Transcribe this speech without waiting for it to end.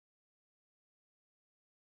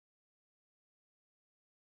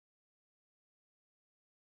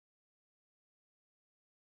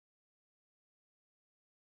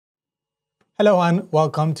Hello and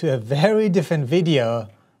welcome to a very different video,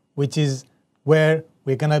 which is where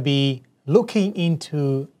we're going to be looking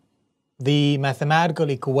into the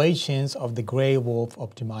mathematical equations of the Gray-Wolf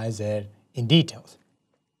optimizer in details.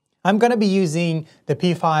 I'm going to be using the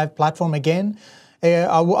P5 platform again.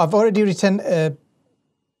 I've already written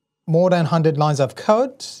more than 100 lines of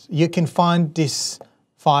code. You can find this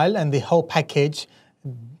file and the whole package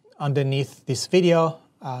underneath this video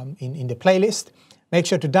in the playlist. Make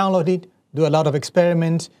sure to download it. Do a lot of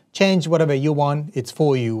experiments, change whatever you want, it's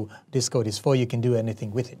for you. This code is for you, you can do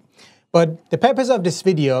anything with it. But the purpose of this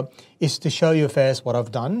video is to show you first what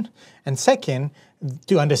I've done, and second,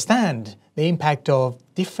 to understand the impact of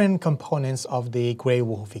different components of the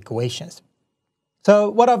Gray-Wolf equations. So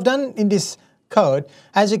what I've done in this code,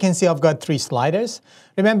 as you can see, I've got 3 sliders.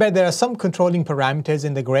 Remember, there are some controlling parameters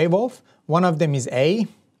in the Gray-Wolf. One of them is A.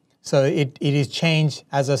 So it is changed,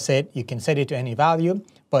 as I said, you can set it to any value,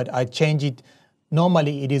 but I change it,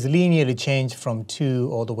 normally it is linearly changed from 2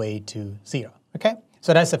 all the way to 0, okay?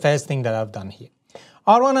 So that's the first thing that I've done here.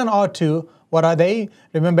 R1 and R2, what are they?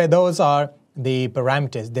 Remember, those are the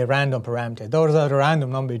parameters, the random parameters. Those are the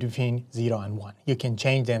random number between 0 and 1. You can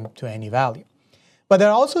change them to any value. But there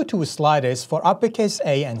are also 2 sliders for uppercase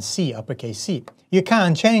A and C, uppercase C. You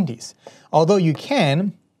can't change this, although you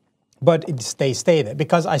can, but they stay there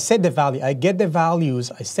because I set the value, I get the values,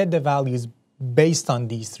 I set the values based on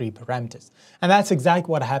these 3 parameters. And that's exactly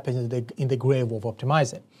what happens in the Gray-Wolf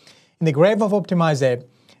optimizer. In the Gray-Wolf optimizer,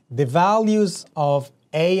 the values of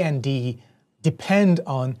A and D depend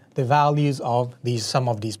on the values of some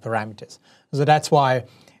of these parameters. So that's why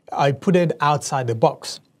I put it outside the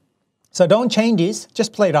box. So don't change this,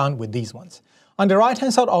 just play around with these ones. On the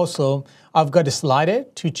right-hand side also, I've got a slider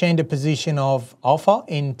to change the position of alpha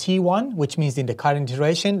in T1, which means in the current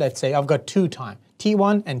iteration. Let's say I've got 2 times,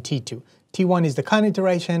 T1 and T2. T1 is the current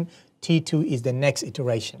iteration, T2 is the next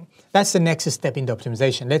iteration. That's the next step in the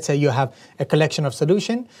optimization. Let's say you have a collection of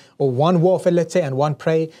solution, or one warfare, let's say, and one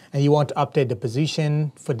prey, and you want to update the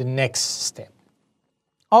position for the next step.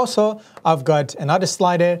 Also, I've got another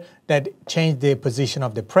slider that changed the position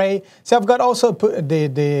of the prey. So I've got also put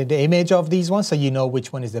the image of these ones, so you know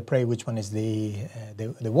which one is the prey, which one is the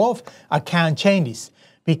wolf. I can't change this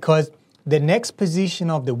because the next position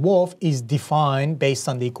of the wolf is defined based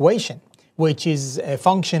on the equation, which is a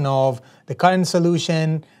function of the current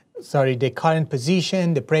solution, the current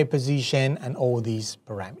position, the prey position, and all these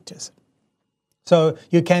parameters. So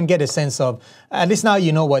you can get a sense of, at least now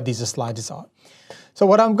you know what these sliders are. So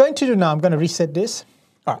what I'm going to do now, I'm going to reset this.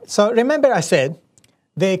 All right, so remember I said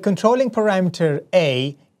the controlling parameter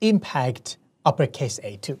A impact uppercase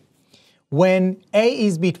A2. When A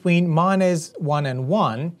is between -1 and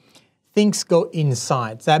 1, things go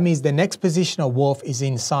inside. So that means the next position of wolf is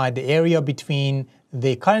inside the area between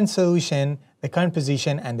the current solution, the current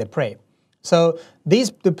position, and the prey. So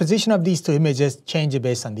the position of these 2 images change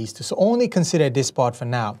based on these 2. So only consider this part for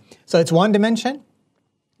now. So it's 1 dimension,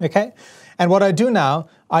 okay? And what I do now,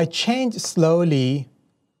 I change slowly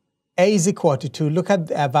A is equal to 2. Look at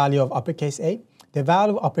the value of uppercase A. The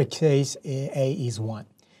value of uppercase A is 1.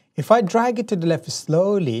 If I drag it to the left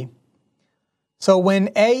slowly, so when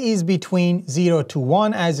A is between 0 to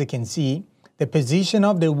 1, as you can see, the position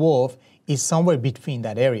of the wolf is somewhere between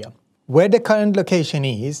that area, where the current location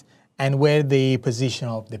is and where the position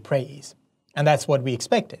of the prey is. And that's what we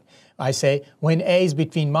expected. I say when A is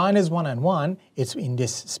between -1 and 1, it's in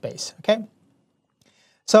this space, okay?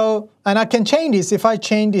 So, and I can change this. If I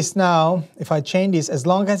change this now, as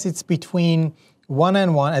long as it's between 1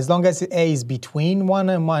 and 1, as long as A is between 1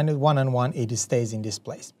 and -1 and 1, it stays in this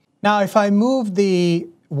place. Now, if I move the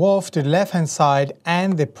wolf to the left-hand side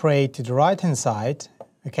and the prey to the right-hand side,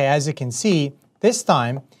 okay, as you can see, this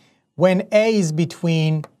time, when A is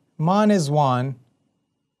between -1,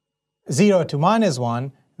 0 to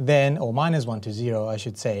 -1, then, or -1 to 0, I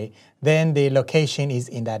should say, then the location is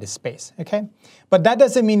in that space, okay? But that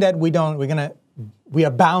doesn't mean that we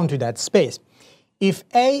are bound to that space. If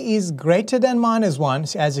A is greater than -1,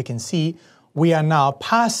 so as you can see, we are now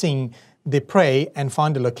passing the prey and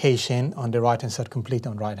find the location on the right-hand side, complete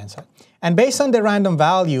on the right-hand side. And based on the random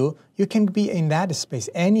value, you can be in that space,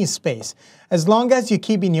 any space, as long as you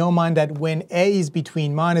keep in your mind that when A is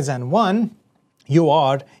between -1, you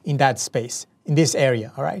are in that space, in this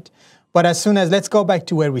area, all right? But as soon as, let's go back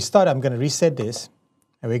to where we started, I'm going to reset this.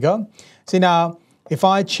 There we go. See now, if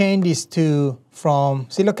I change this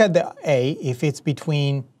see, look at the A, if it's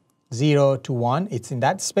between 0 to 1, it's in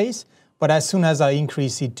that space. But as soon as I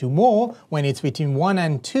increase it to more, when it's between 1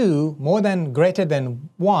 and 2, greater than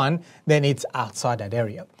 1, then it's outside that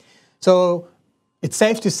area. So it's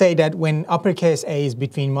safe to say that when uppercase A is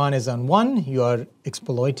between minus and 1, you are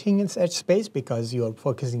exploiting its edge space because you are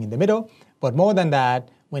focusing in the middle. But more than that,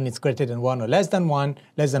 when it's greater than 1 or less than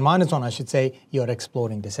minus 1, I should say, you are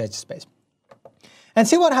exploring this edge space. And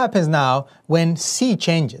see what happens now when C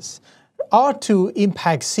changes. R2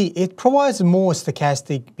 impacts C. It provides more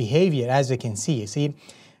stochastic behavior, as you can see. See,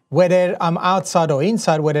 whether I'm outside or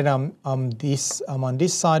inside, whether I'm on this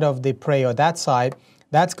side of the prey or that side,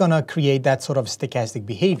 that's going to create that sort of stochastic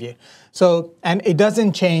behavior. So, and it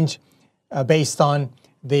doesn't change based on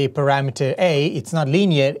the parameter A. It's not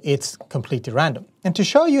linear, it's completely random. And to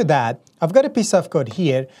show you that, I've got a piece of code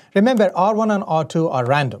here. Remember, R1 and R2 are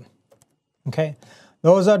random. Okay,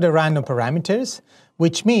 those are the random parameters,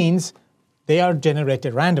 which means they are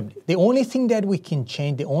generated randomly. The only thing that we can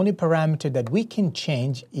change, the only parameter that we can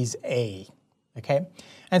change is A. Okay,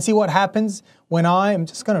 and see what happens when I'm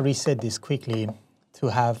just going to reset this quickly to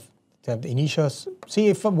have the initials. See,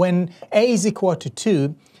 if when A is equal to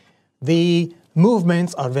 2, the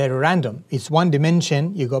movements are very random. It's one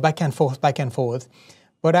dimension, you go back and forth,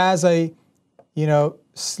 but as I,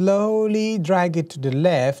 slowly drag it to the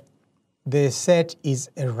left, the set is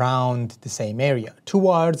around the same area.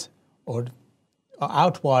 Towards or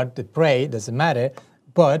outward, the prey, doesn't matter,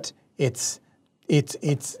 but it's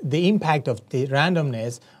the impact of the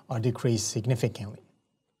randomness are decreased significantly.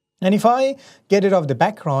 And if I get rid of the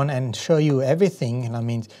background and show you everything, and I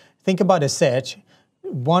mean, think about a search,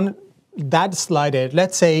 that slider,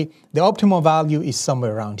 let's say the optimal value is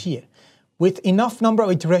somewhere around here. With enough number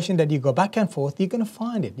of iterations that you go back and forth, you're going to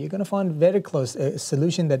find it. You're going to find very close, a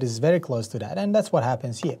solution that is very close to that. And that's what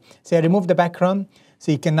happens here. So I remove the background,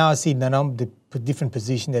 so you can now see the different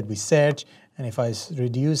position that we search. And if I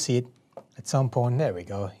reduce it at some point, there we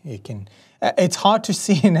go. You can. It's hard to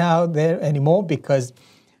see now there anymore because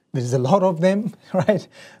there's a lot of them, right?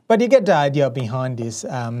 But you get the idea behind this.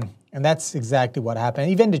 And that's exactly what happened.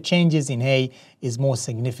 Even the changes in A is more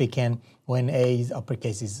significant when A is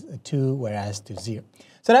uppercase is 2, whereas to 0.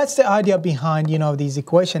 So that's the idea behind, these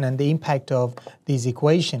equation and the impact of these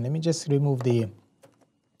equation. Let me just remove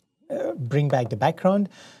bring back the background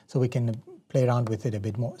so we can play around with it a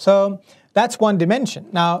bit more. So that's one dimension.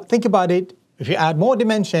 Now think about it. If you add more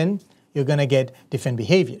dimension, you're going to get different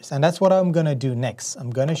behaviors. And that's what I'm going to do next.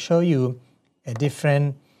 I'm going to show you a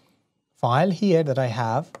different file here that I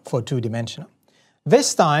have for 2-dimensional.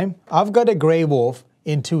 This time, I've got a gray wolf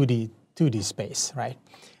in 2D space, right?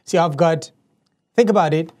 See, think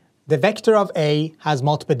about it, the vector of A has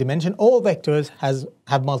multiple dimension. All vectors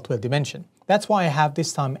have multiple dimension. That's why I have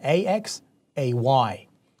this time AX, AY.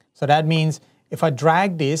 So that means if I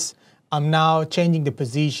drag this, I'm now changing the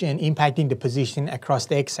position, impacting the position across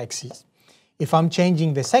the x-axis. If I'm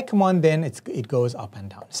changing the second one, then it goes up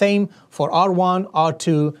and down. Same for R1,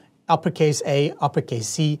 R2, uppercase A, uppercase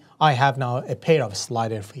C, I have now a pair of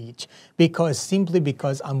sliders for each simply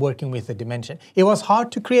because I'm working with the dimension. It was hard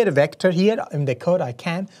to create a vector here in the code, I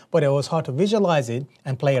can, but it was hard to visualize it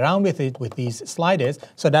and play around with it with these sliders.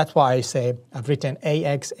 So that's why I say I've written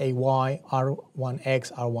AX, AY,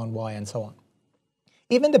 R1X, R1Y, and so on.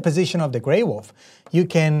 Even the position of the gray wolf, you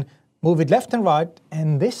can move it left and right,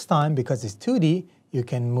 and this time, because it's 2D, you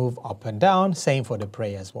can move up and down, same for the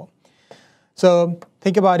prey as well. So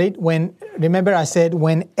think about it, remember I said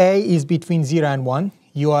when A is between 0 and 1,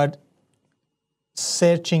 you are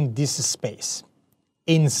searching this space,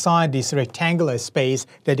 inside this rectangular space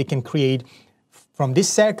that you can create from this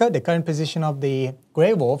circle, the current position of the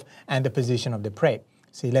gray wolf, and the position of the prey.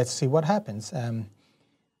 See, let's see what happens.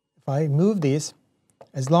 If I move this,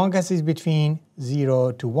 as long as it's between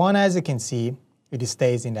 0 to 1, as you can see, it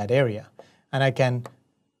stays in that area. And I can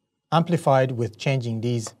amplify it with changing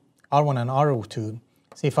these R1 and R2.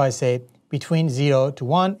 So if I say between 0 to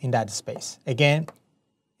 1 in that space, again,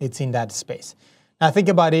 it's in that space. Now think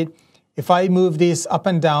about it. If I move this up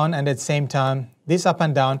and down, and at the same time, this up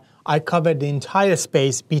and down, I cover the entire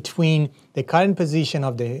space between the current position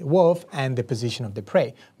of the wolf and the position of the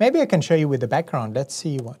prey. Maybe I can show you with the background. Let's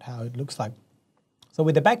see how it looks like. So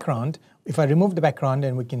with the background, if I remove the background,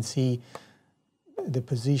 then we can see the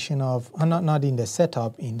position of, not in the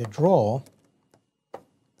setup, in the draw.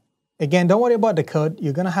 Again, don't worry about the code.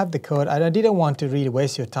 You're going to have the code. I didn't want to really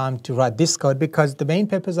waste your time to write this code because the main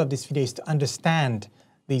purpose of this video is to understand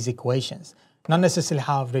these equations, not necessarily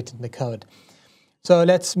how I've written the code. So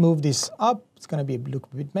let's move this up. It's going to look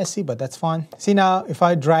a bit messy, but that's fine. See now, if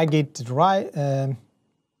I drag it to the right, if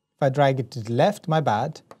I drag it to the left, my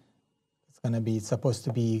bad. It's going to be supposed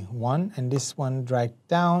to be 1, and this one dragged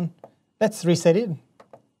down. Let's reset it.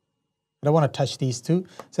 I don't want to touch these two.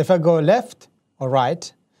 So if I go left or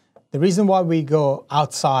right, The reason why we go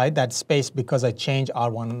outside that space because I change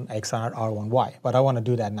R1X and R1Y, but I want to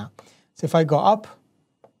do that now. So if I go up,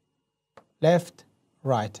 left,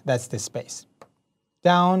 right, that's the space.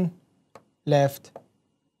 Down, left,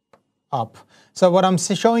 up. So what I'm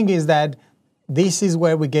showing is that this is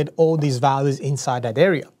where we get all these values inside that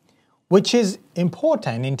area, which is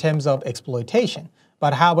important in terms of exploitation.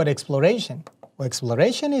 But how about exploration? Well,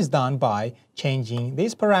 exploration is done by changing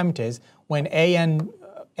these parameters when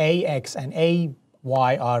AX and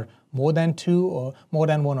AY are more than 2 or more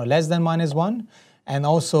than 1 or less than -1, and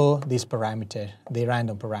also this parameter, the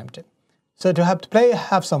random parameter. So to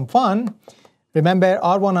have some fun, remember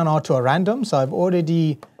R1 and R2 are random, so I've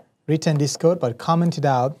already written this code but commented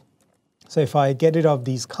out. So if I get rid of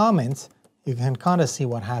these comments, you can kind of see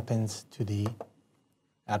what happens to the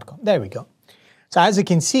outcome. There we go. So as you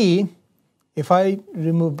can see, if I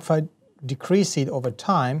decrease it over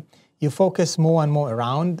time, you focus more and more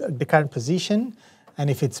around the current position. And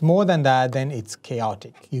if it's more than that, then it's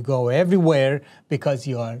chaotic. You go everywhere because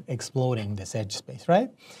you are exploring the search space, right?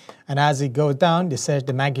 And as it goes down,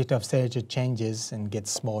 the magnitude of search changes and gets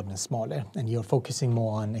smaller and smaller. And you're focusing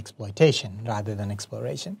more on exploitation rather than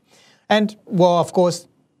exploration. And well, of course,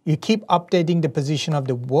 you keep updating the position of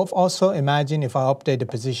the wolf also. Imagine if I update the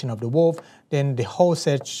position of the wolf, then the whole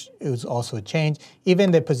search is also changed. Even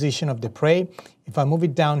the position of the prey. If I move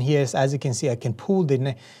it down here, as you can see, I can pull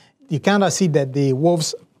the... You kind of see that the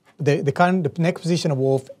wolves, the next position of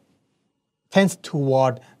wolf tends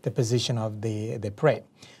toward the position of the prey.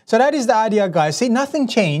 So that is the idea, guys. See, nothing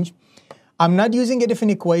changed. I'm not using a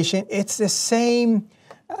different equation. It's the same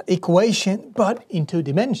equation, but in 2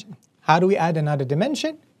 dimensions. How do we add another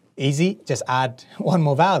dimension? Easy, just add one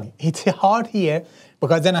more value. It's hard here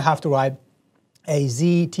because then I have to write a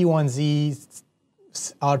z, t1z,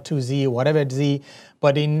 r2z, whatever z.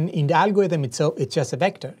 But in the algorithm itself, it's just a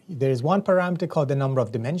vector. There is one parameter called the number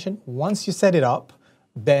of dimension. Once you set it up,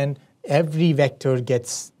 then every vector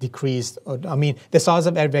gets decreased. The size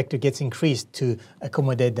of every vector gets increased to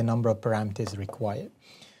accommodate the number of parameters required.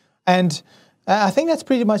 And I think that's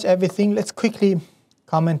pretty much everything. Let's quickly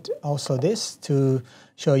comment also this to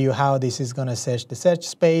show you how this is going to search the search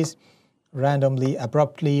space randomly,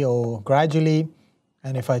 abruptly, or gradually.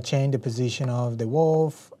 And if I change the position of the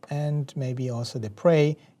wolf and maybe also the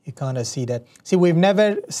prey, you kind of see that. See, we've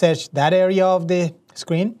never searched that area of the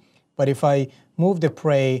screen, but if I move the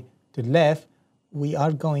prey to the left, we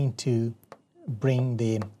are going to bring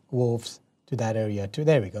the wolves to that area too.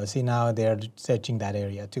 There we go. See, now they're searching that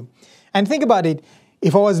area too. And think about it.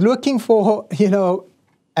 If I was looking for,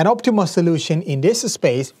 an optimal solution in this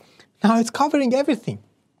space, now it's covering everything.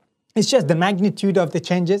 It's just the magnitude of the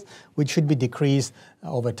changes, which should be decreased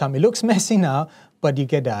over time. It looks messy now, but you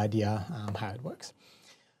get the idea how it works.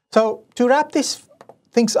 So to wrap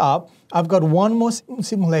things up, I've got one more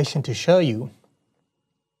simulation to show you,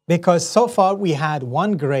 because so far we had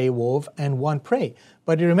one gray wolf and one prey.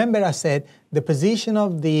 But you remember I said the position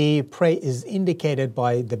of the prey is indicated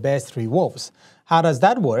by the best 3 wolves. How does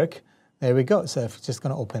that work? There we go. So I'm just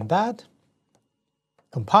going to open that,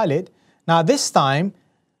 compile it. Now this time,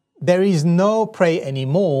 there is no prey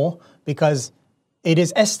anymore because it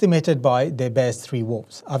is estimated by the best 3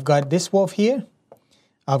 wolves. I've got this wolf here.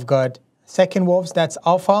 I've got second wolves, that's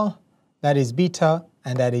alpha, that is beta,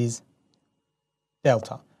 and that is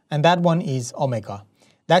delta. And that one is omega.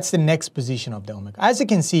 That's the next position of the omega. As you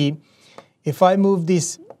can see, if I move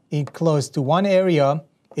this in close to one area,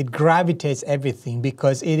 it gravitates everything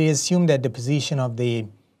because it is assumed that the position of the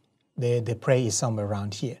prey is somewhere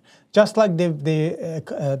around here. Just like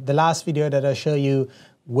the last video that I show you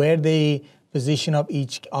where the position of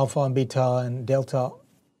each alpha and beta and delta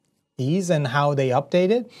is and how they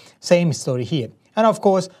update it, same story here. And of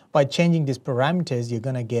course, by changing these parameters, you're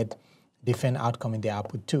going to get different outcome in the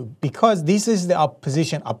output too, because this is the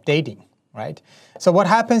position updating, right? So what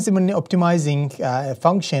happens when optimizing a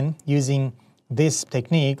function using this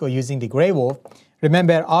technique or using the gray wolf,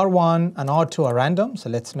 remember R1 and R2 are random, so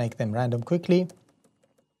let's make them random quickly.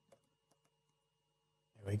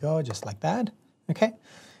 There we go, just like that, okay?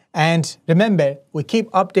 And remember, we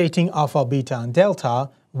keep updating alpha, beta, and delta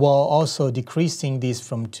while also decreasing this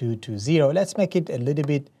from 2 to 0. Let's make it a little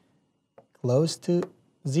bit close to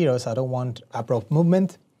 0, so I don't want abrupt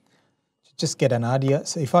movement. Just get an idea.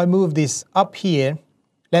 So if I move this up here,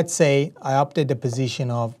 let's say I update the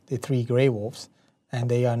position of the 3 gray wolves, and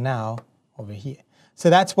they are now over here. So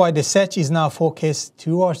that's why the search is now focused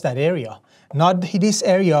towards that area, not this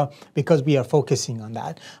area because we are focusing on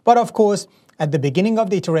that. But of course, at the beginning of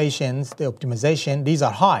the iterations, the optimization, these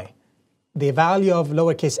are high. The value of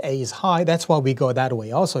lowercase a is high, that's why we go that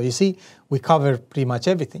way also. You see, we cover pretty much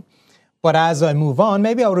everything. But as I move on,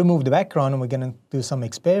 maybe I'll remove the background and we're going to do some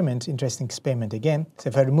experiment, interesting experiment again. So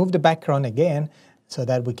if I remove the background again so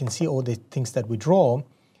that we can see all the things that we draw,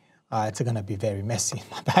 it's going to be very messy.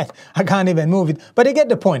 My bad. I can't even move it. But you get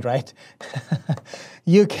the point, right?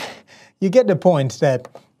 You get the point that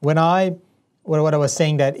when what I was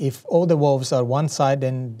saying, that if all the wolves are one side,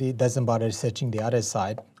 then it doesn't bother searching the other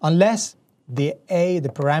side, unless the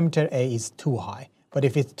parameter A is too high. But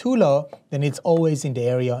if it's too low, then it's always in the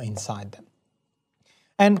area inside them.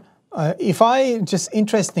 And if I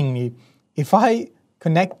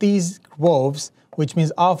connect these wolves, which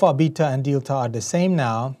means alpha, beta, and delta are the same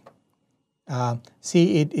now,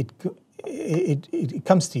 see it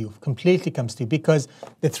comes to you, completely comes to you, because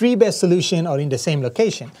the three best solutions are in the same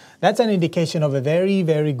location. That's an indication of a very,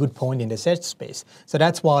 very good point in the search space. So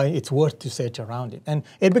that's why it's worth to search around it. And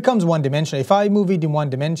it becomes one-dimensional. If I move it in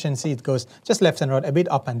one dimension, see it goes just left and right, a bit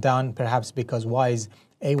up and down, perhaps because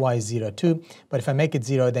AY is 0 too. But if I make it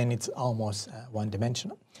 0, then it's almost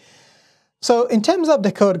one-dimensional. So in terms of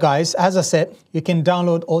the code, guys, as I said, you can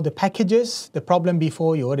download all the packages. The problem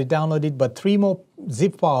before, you already downloaded, but 3 more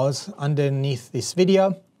zip files underneath this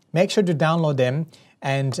video. Make sure to download them.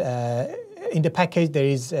 And in the package, there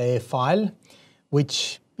is a file,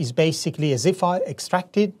 which is basically a zip file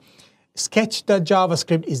extracted.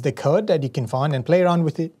 Sketch.javascript is the code that you can find and play around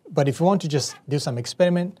with it. But if you want to just do some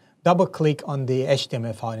experiment, double click on the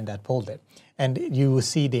HTML file in that folder, and you will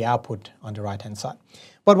see the output on the right-hand side.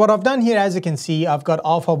 But what I've done here, as you can see, I've got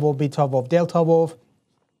alpha wolf, beta wolf, delta wolf,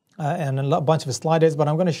 and a bunch of sliders, but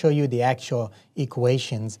I'm going to show you the actual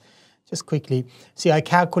equations just quickly. See, I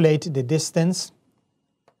calculate the distance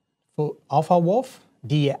for alpha wolf,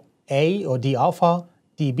 dA or d alpha,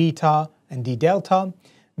 d beta, and d delta.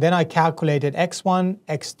 Then I calculated x1,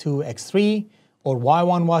 x2, x3, or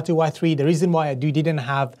y1, y2, y3. The reason why I didn't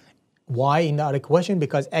have y in our equation,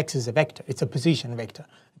 because x is a vector. It's a position vector.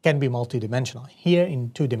 It can be multidimensional. Here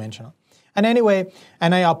in two-dimensional. And anyway,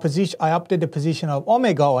 and I update the position of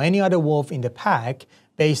omega or any other wolf in the pack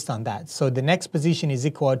based on that. So the next position is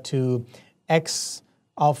equal to x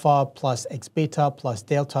alpha plus x beta plus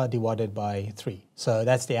delta divided by 3. So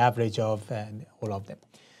that's the average of all of them.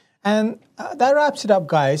 And that wraps it up,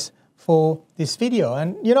 guys, for this video.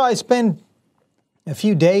 And you know, I spent a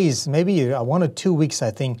few days, maybe 1 or 2 weeks,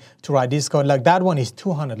 I think, to write this code. Like that one is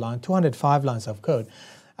 200 lines, 205 lines of code,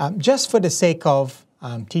 just for the sake of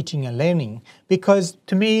teaching and learning. Because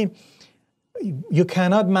to me, you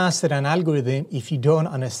cannot master an algorithm if you don't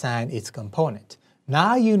understand its component.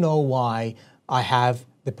 Now you know why I have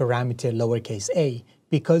the parameter lowercase a,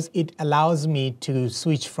 because it allows me to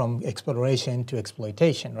switch from exploration to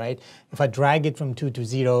exploitation, right? If I drag it from 2 to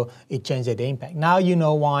 0, it changes the impact. Now you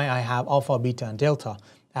know why I have alpha, beta, and delta,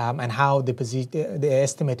 and how the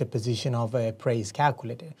estimated position of a prey is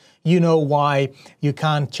calculated. You know why you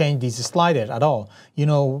can't change these sliders at all. You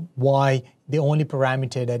know why the only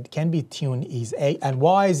parameter that can be tuned is a, and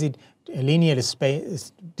why is it linear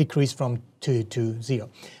space decrease from 2 to 0.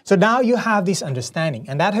 So now you have this understanding,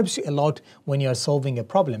 and that helps you a lot when you're solving a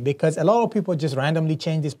problem, because a lot of people just randomly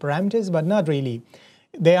change these parameters, but not really.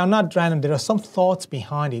 They are not random. There are some thoughts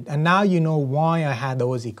behind it, and now you know why I had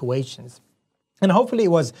those equations. And hopefully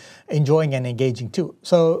it was enjoying and engaging too.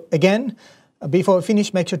 So again, before we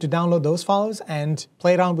finish, make sure to download those files and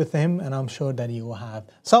play around with them, and I'm sure that you will have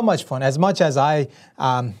so much fun, as much as I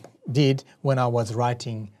did when I was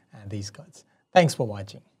writing these codes. Thanks for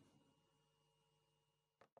watching.